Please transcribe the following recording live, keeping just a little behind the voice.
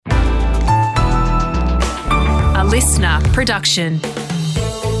listener production.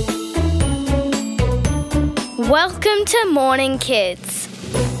 Welcome to Morning Kids.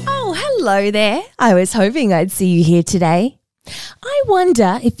 Oh, hello there. I was hoping I'd see you here today. I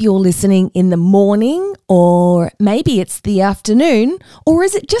wonder if you're listening in the morning, or maybe it's the afternoon, or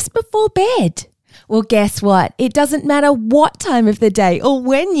is it just before bed? Well, guess what? It doesn't matter what time of the day or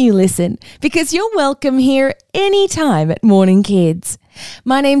when you listen, because you're welcome here anytime at Morning Kids.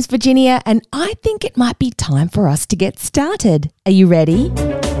 My name's Virginia, and I think it might be time for us to get started. Are you ready?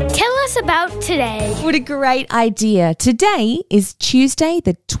 Tell us about today. What a great idea. Today is Tuesday,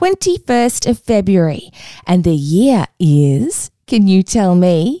 the 21st of February, and the year is, can you tell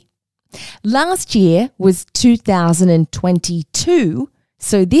me? Last year was 2022,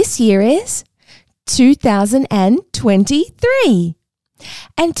 so this year is 2023.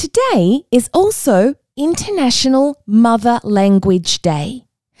 And today is also International Mother Language Day.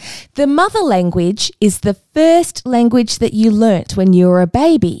 The mother language is the first language that you learnt when you were a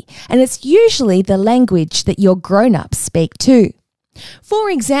baby, and it's usually the language that your grown-ups speak too. For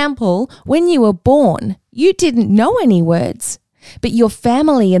example, when you were born, you didn't know any words, but your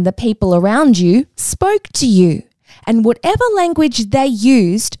family and the people around you spoke to you. And whatever language they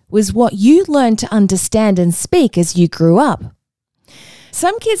used was what you learned to understand and speak as you grew up.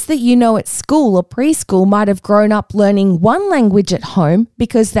 Some kids that you know at school or preschool might have grown up learning one language at home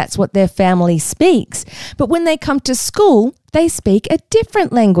because that's what their family speaks. But when they come to school, they speak a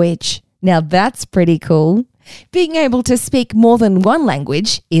different language. Now that's pretty cool. Being able to speak more than one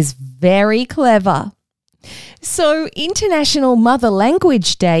language is very clever. So International Mother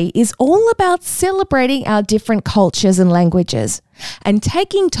Language Day is all about celebrating our different cultures and languages and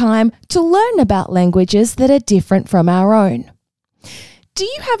taking time to learn about languages that are different from our own. Do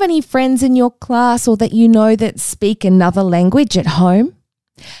you have any friends in your class or that you know that speak another language at home?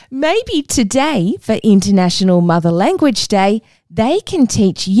 Maybe today, for International Mother Language Day, they can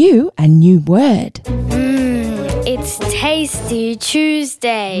teach you a new word. It's Tasty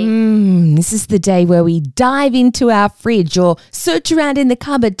Tuesday. This is the day where we dive into our fridge or search around in the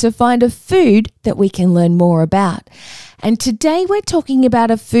cupboard to find a food that we can learn more about. And today we're talking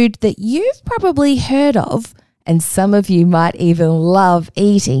about a food that you've probably heard of, and some of you might even love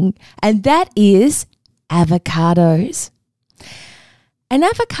eating, and that is avocados. An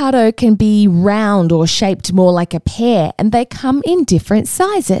avocado can be round or shaped more like a pear, and they come in different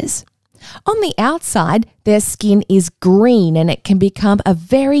sizes. On the outside, their skin is green and it can become a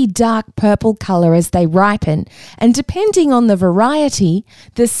very dark purple colour as they ripen, and depending on the variety,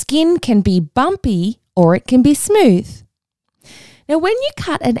 the skin can be bumpy or it can be smooth. Now, when you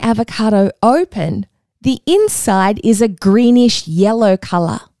cut an avocado open, the inside is a greenish yellow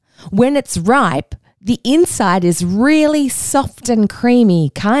colour. When it's ripe, the inside is really soft and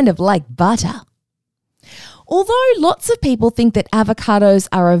creamy, kind of like butter. Although lots of people think that avocados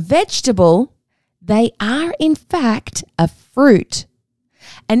are a vegetable, they are in fact a fruit.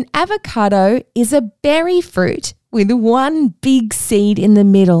 An avocado is a berry fruit with one big seed in the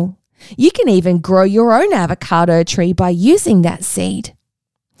middle. You can even grow your own avocado tree by using that seed.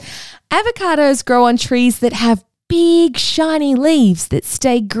 Avocados grow on trees that have big shiny leaves that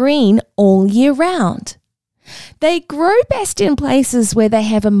stay green all year round. They grow best in places where they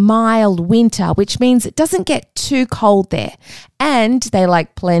have a mild winter, which means it doesn't get too cold there, and they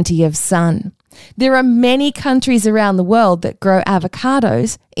like plenty of sun. There are many countries around the world that grow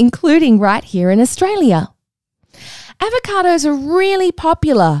avocados, including right here in Australia. Avocados are really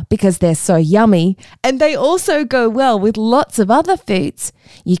popular because they're so yummy, and they also go well with lots of other foods.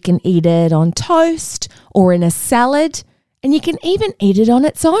 You can eat it on toast or in a salad, and you can even eat it on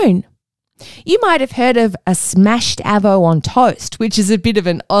its own. You might have heard of a smashed avo on toast, which is a bit of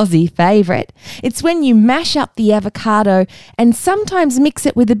an Aussie favourite. It's when you mash up the avocado and sometimes mix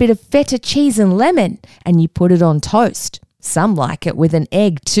it with a bit of feta cheese and lemon, and you put it on toast. Some like it with an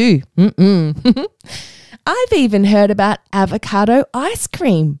egg too. I've even heard about avocado ice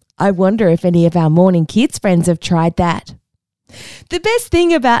cream. I wonder if any of our Morning Kids friends have tried that. The best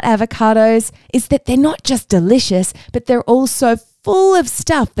thing about avocados is that they're not just delicious, but they're also full of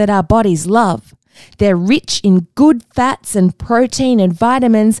stuff that our bodies love. They're rich in good fats and protein and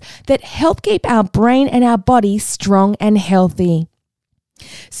vitamins that help keep our brain and our body strong and healthy.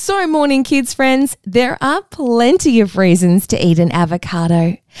 So, Morning Kids friends, there are plenty of reasons to eat an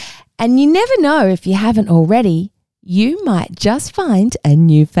avocado. And you never know, if you haven't already, you might just find a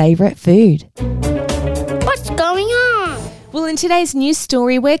new favourite food. What's going on? Well, in today's news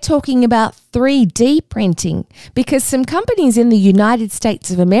story, we're talking about 3D printing because some companies in the United States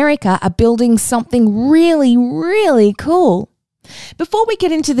of America are building something really, really cool. Before we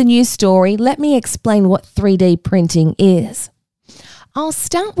get into the news story, let me explain what 3D printing is. I'll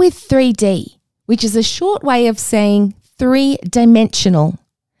start with 3D, which is a short way of saying three-dimensional.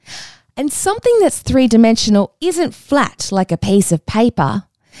 And something that's three-dimensional isn't flat like a piece of paper.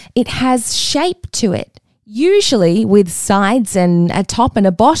 It has shape to it, usually with sides and a top and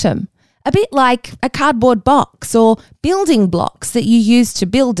a bottom, a bit like a cardboard box or building blocks that you use to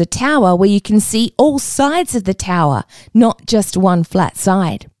build a tower where you can see all sides of the tower, not just one flat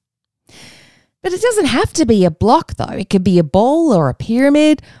side. But it doesn't have to be a block though. It could be a ball or a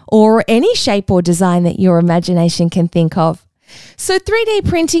pyramid or any shape or design that your imagination can think of. So 3D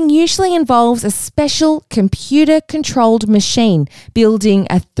printing usually involves a special computer-controlled machine building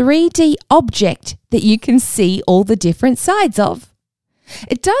a 3D object that you can see all the different sides of.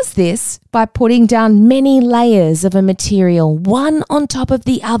 It does this by putting down many layers of a material, one on top of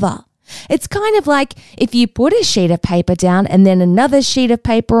the other. It's kind of like if you put a sheet of paper down and then another sheet of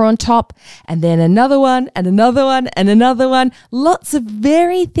paper on top and then another one and another one and another one, lots of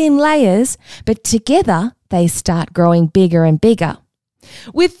very thin layers, but together they start growing bigger and bigger.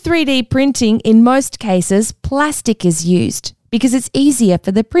 With 3D printing, in most cases, plastic is used because it's easier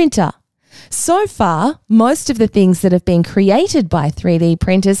for the printer. So far, most of the things that have been created by 3D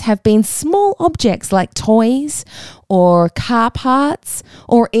printers have been small objects like toys or car parts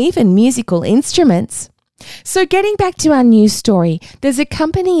or even musical instruments. So getting back to our news story, there's a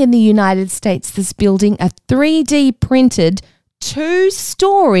company in the United States that's building a 3D printed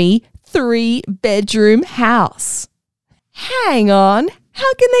 2-story, 3-bedroom house. Hang on,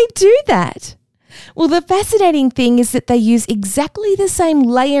 how can they do that? Well, the fascinating thing is that they use exactly the same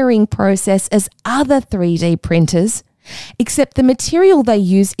layering process as other 3D printers, except the material they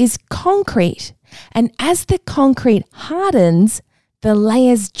use is concrete. And as the concrete hardens, the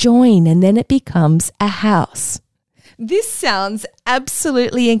layers join and then it becomes a house. This sounds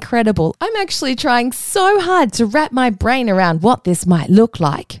absolutely incredible. I'm actually trying so hard to wrap my brain around what this might look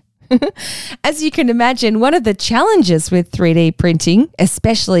like. As you can imagine, one of the challenges with 3D printing,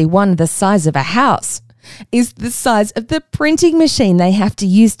 especially one the size of a house, is the size of the printing machine they have to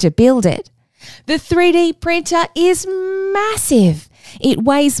use to build it. The 3D printer is massive. It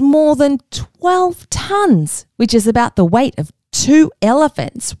weighs more than 12 tons, which is about the weight of 2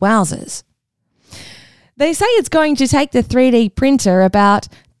 elephants. Wowzers. They say it's going to take the 3D printer about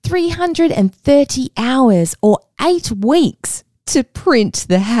 330 hours or 8 weeks to print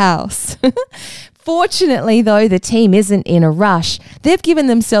the house. Fortunately, though, the team isn't in a rush. They've given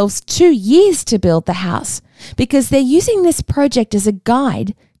themselves 2 years to build the house because they're using this project as a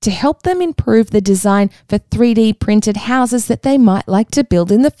guide to help them improve the design for 3D printed houses that they might like to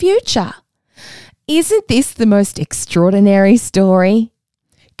build in the future. Isn't this the most extraordinary story?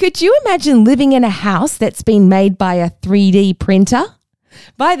 Could you imagine living in a house that's been made by a 3D printer?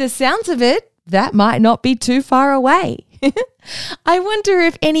 By the sounds of it, that might not be too far away. I wonder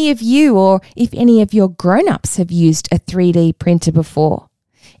if any of you or if any of your grown-ups have used a 3D printer before.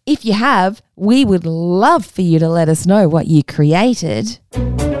 If you have, we would love for you to let us know what you created.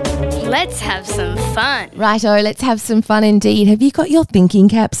 Let's have some fun. Righto, let's have some fun indeed. Have you got your thinking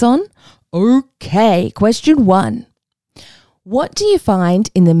caps on? Okay, question 1. What do you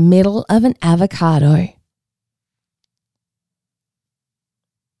find in the middle of an avocado?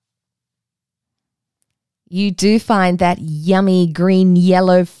 You do find that yummy green,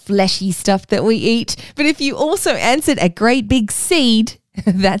 yellow, fleshy stuff that we eat. But if you also answered a great big seed,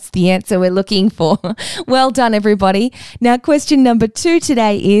 that's the answer we're looking for. Well done, everybody. Now, question number 2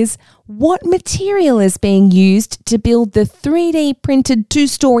 today is, what material is being used to build the 3D printed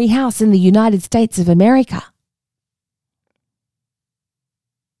 2-story house in the United States of America?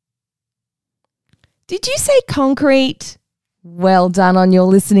 Did you say concrete? Well done on your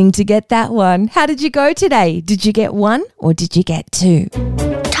listening to get that one. How did you go today? Did you get 1 or did you get 2?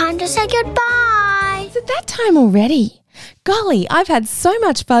 Time to say goodbye. Is it that time already? Golly, I've had so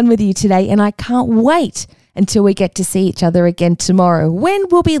much fun with you today and I can't wait until we get to see each other again tomorrow when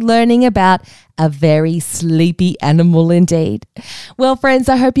we'll be learning about a very sleepy animal indeed. Well, friends,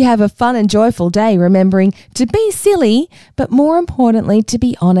 I hope you have a fun and joyful day, remembering to be silly, but more importantly, to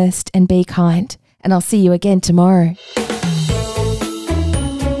be honest and be kind. And I'll see you again tomorrow.